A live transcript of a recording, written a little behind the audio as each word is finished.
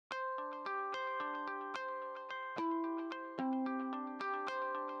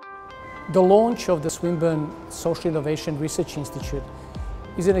The launch of the Swinburne Social Innovation Research Institute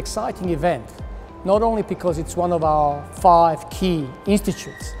is an exciting event, not only because it's one of our 5 key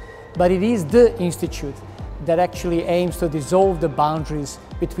institutes, but it is the institute that actually aims to dissolve the boundaries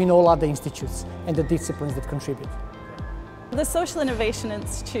between all other institutes and the disciplines that contribute. The Social Innovation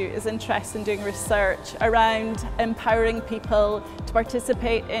Institute is interested in doing research around empowering people to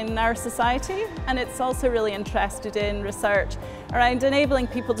participate in our society, and it's also really interested in research around enabling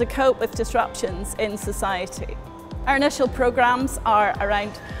people to cope with disruptions in society. Our initial programmes are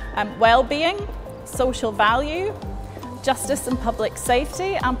around well-being, social value, justice and public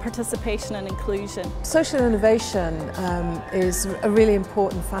safety, and participation and inclusion. Social innovation is a really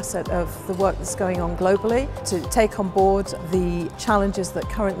important facet of the work that's going on globally to take on board the challenges that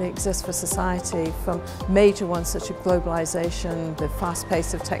currently exist for society, from major ones such as globalisation, the fast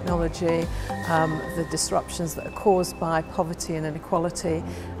pace of technology, the disruptions that are caused by poverty and inequality,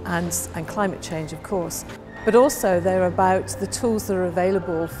 and climate change, of course. But also they're about the tools that are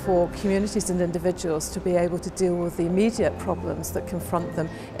available for communities and individuals to be able to deal with the immediate problems that confront them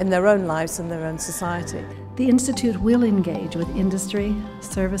in their own lives and their own society. The Institute will engage with industry,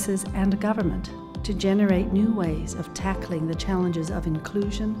 services and government to generate new ways of tackling the challenges of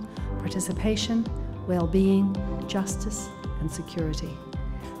inclusion, participation, well-being, justice and security.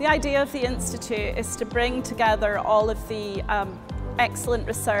 The idea of the Institute is to bring together all of the excellent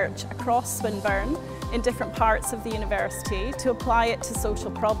research across Swinburne in different parts of the university to apply it to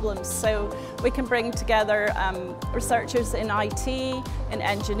social problems. So we can bring together researchers in IT, in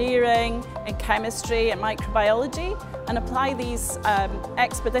engineering, in chemistry and microbiology, and apply this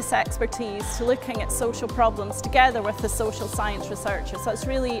expertise to looking at social problems together with the social science researchers. So it's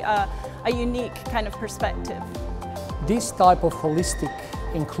really a unique kind of perspective. This type of holistic,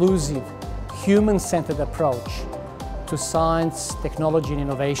 inclusive, human-centered approach to science, technology and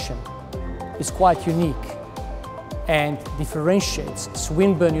innovation is quite unique and differentiates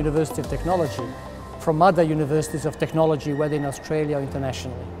Swinburne University of Technology from other universities of technology, whether in Australia or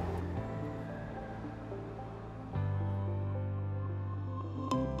internationally.